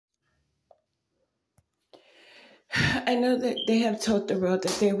I know that they have told the world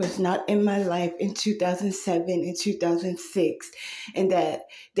that they was not in my life in 2007 and 2006, and that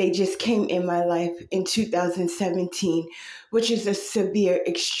they just came in my life in 2017, which is a severe,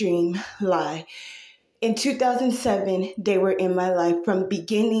 extreme lie. In 2007, they were in my life from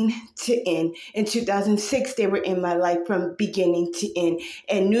beginning to end. In 2006, they were in my life from beginning to end.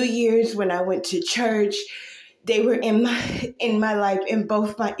 And New Year's, when I went to church, they were in my life, in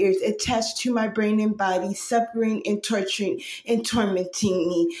both my ears, attached to my brain and body, suffering and torturing and tormenting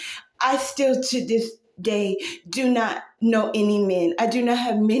me. I still, to this day, do not know any men. I do not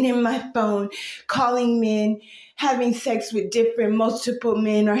have men in my phone calling men, having sex with different multiple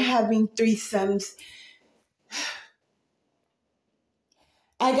men, or having threesomes.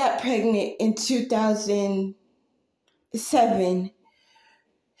 I got pregnant in 2007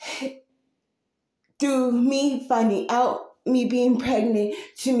 through me finding out, me being pregnant,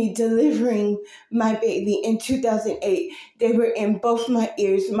 to me delivering my baby in 2008. They were in both my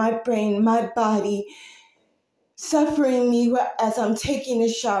ears, my brain, my body, suffering me as I'm taking a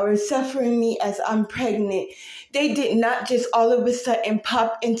shower, suffering me as I'm pregnant. They did not just all of a sudden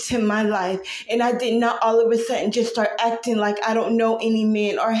pop into my life, and I did not all of a sudden just start acting like I don't know any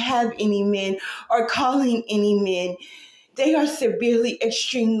men or have any men or calling any men. They are severely,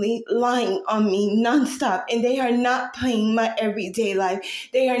 extremely lying on me nonstop, and they are not playing my everyday life.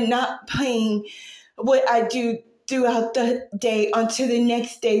 They are not playing what I do throughout the day, onto the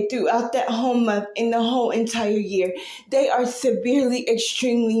next day, throughout that whole month, in the whole entire year. They are severely,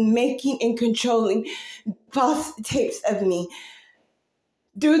 extremely making and controlling false tapes of me.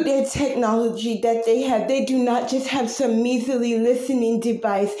 Through their technology that they have, they do not just have some measly listening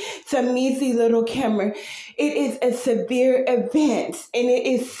device, some measly little camera. It is a severe advance, and it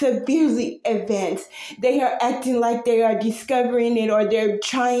is severely advanced. They are acting like they are discovering it, or they're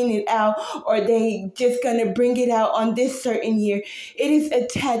trying it out, or they just gonna bring it out on this certain year. It is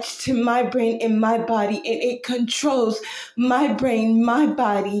attached to my brain and my body, and it controls my brain, my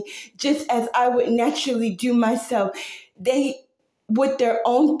body, just as I would naturally do myself. They, with their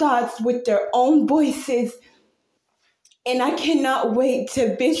own thoughts, with their own voices. And I cannot wait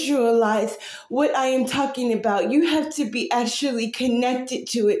to visualize what I am talking about. You have to be actually connected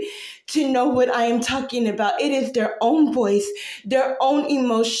to it to know what I am talking about. It is their own voice, their own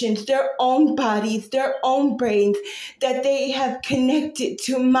emotions, their own bodies, their own brains that they have connected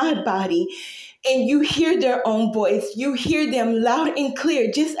to my body. And you hear their own voice. You hear them loud and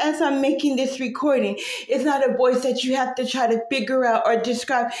clear. Just as I'm making this recording, it's not a voice that you have to try to figure out or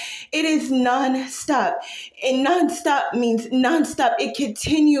describe. It is nonstop. And nonstop means nonstop. It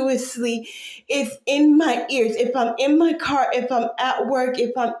continuously is in my ears. If I'm in my car, if I'm at work,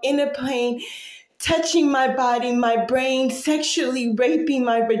 if I'm in a plane, touching my body, my brain, sexually raping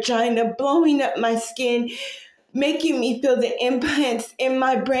my vagina, blowing up my skin, making me feel the implants in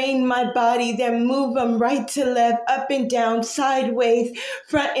my brain, my body, then move them right to left, up and down, sideways,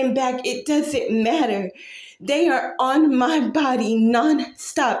 front and back. It doesn't matter. They are on my body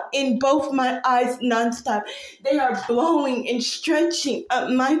nonstop, in both my eyes nonstop. They are blowing and stretching up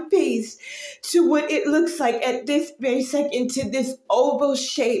my face to what it looks like at this very second, to this oval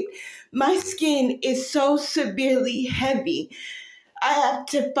shape. My skin is so severely heavy. I have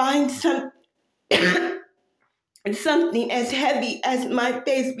to find something as heavy as my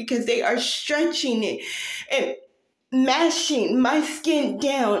face, because they are stretching it and mashing my skin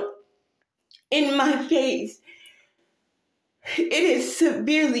down in my face. It is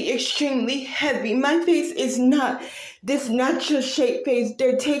severely, extremely heavy. My face is not this natural shape face.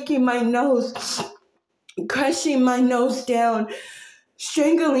 They're taking my nose, crushing my nose down,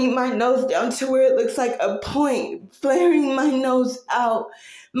 strangling my nose down to where it looks like a point, flaring my nose out.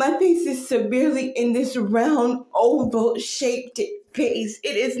 My face is severely in this round, oval shaped face.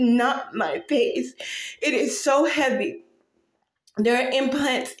 It is not my face. It is so heavy. There are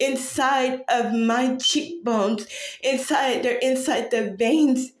implants inside of my cheekbones. They're inside the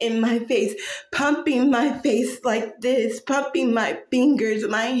veins in my face, pumping my face like this, pumping my fingers,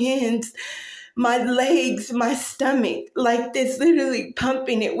 my hands, my legs, my stomach, like this, literally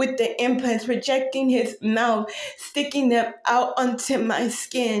pumping it with the implants, projecting his mouth, sticking them out onto my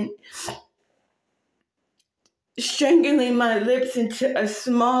skin, strangling my lips into a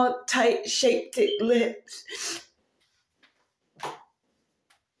small, tight, shaped lips.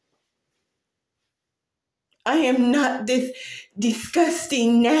 I am not this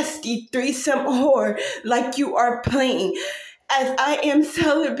disgusting, nasty threesome whore like you are playing, as I am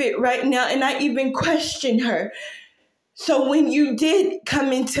celibate right now, and I even question her. So when you did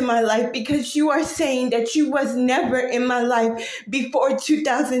come into my life, because you are saying that you was never in my life before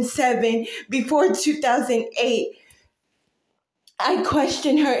 2007, before 2008, I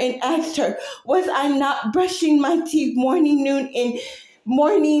questioned her and asked her, was I not brushing my teeth morning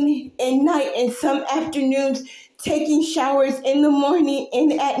and night, and some afternoons taking showers in the morning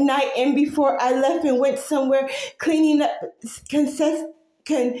and at night, and before I left and went somewhere, cleaning up concessively,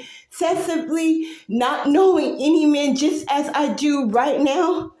 not knowing any man, just as I do right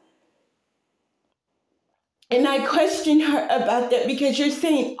now? And I questioned her about that, because you're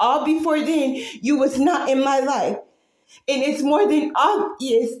saying all before then you was not in my life. And it's more than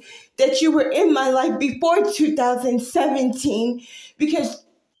obvious that you were in my life before 2017, because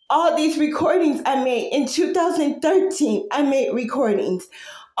all these recordings I made in 2013, I made recordings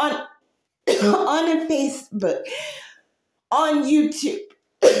on on Facebook, on YouTube.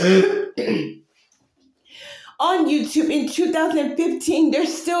 On YouTube in 2015,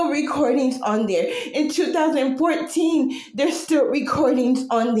 there's still recordings on there. In 2014, there's still recordings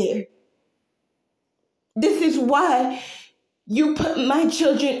on there. This is why you put my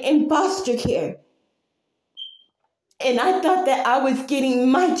children in foster care. And I thought that I was getting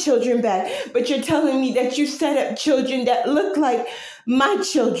my children back, but you're telling me that you set up children that look like my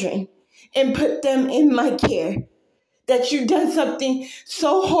children and put them in my care. That you've done something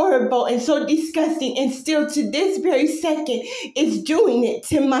so horrible and so disgusting, and still to this very second is doing it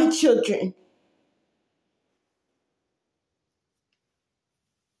to my children.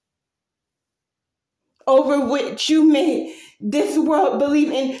 Over which you made this world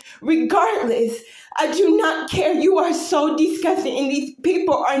believe in. Regardless, I do not care. You are so disgusting, and these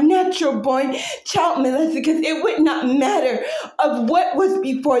people are natural born child molesters, because it would not matter of what was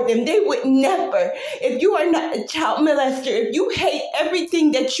before them. They would never. If you are not a child molester, if you hate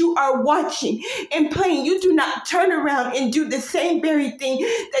everything that you are watching and playing, you do not turn around and do the same very thing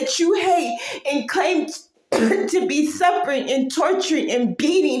that you hate and claim to be suffering and torturing and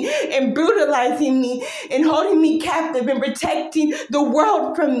beating and brutalizing me and holding me captive and protecting the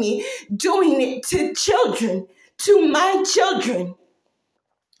world from me, doing it to children, to my children.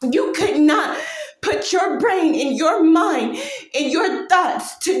 You could not put your brain and your mind and your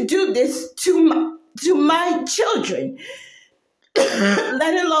thoughts to do this to my children.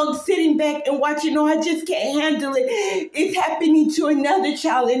 Let alone sitting back and watching, no, I just can't handle it. It's happening to another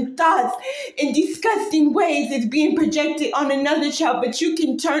child, and thoughts in disgusting ways is being projected on another child, but you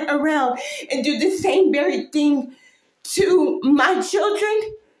can turn around and do the same very thing to my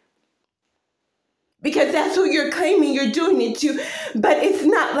children, because that's who you're claiming you're doing it to. But it's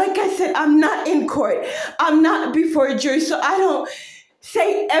not, like I said, I'm not in court. I'm not before a jury, so I don't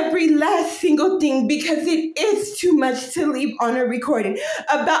say every last single thing, because it is too much to leave on a recording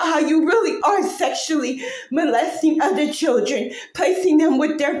about how you really are sexually molesting other children, placing them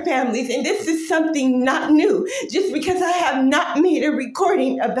with their families. And this is something not new, just because I have not made a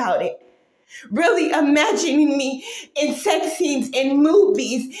recording about it. Really imagining me in sex scenes in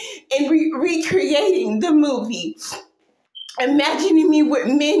movies and recreating the movie. Imagining me with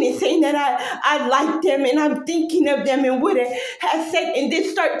men and saying that I like them and I'm thinking of them and what it has said, and then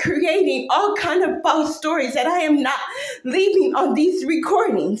start creating all kind of false stories that I am not leaving on these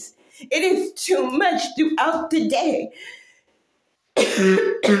recordings. It is too much throughout the day.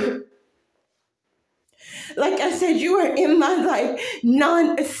 Like I said, you are in my life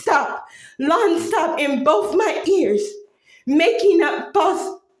non-stop in both my ears, making up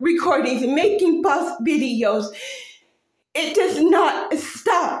false recordings, making false videos. It does not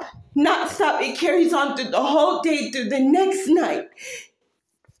stop. It carries on through the whole day, through the next night,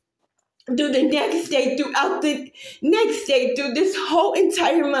 through the next day, throughout the next day, through this whole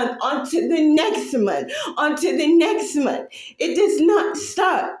entire month, onto the next month, onto the next month. It does not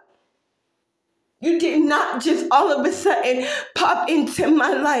stop. You did not just all of a sudden pop into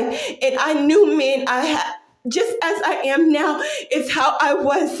my life, and I knew men I had. Just as I am now is how I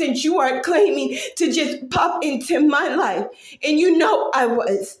was, since you are claiming to just pop into my life. And you know I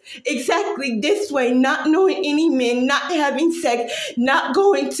was exactly this way, not knowing any men, not having sex, not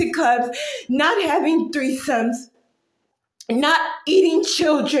going to clubs, not having threesomes, not eating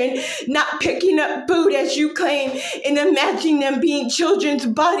children, not picking up food as you claim, and imagining them being children's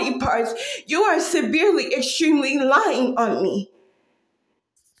body parts. You are severely, extremely lying on me.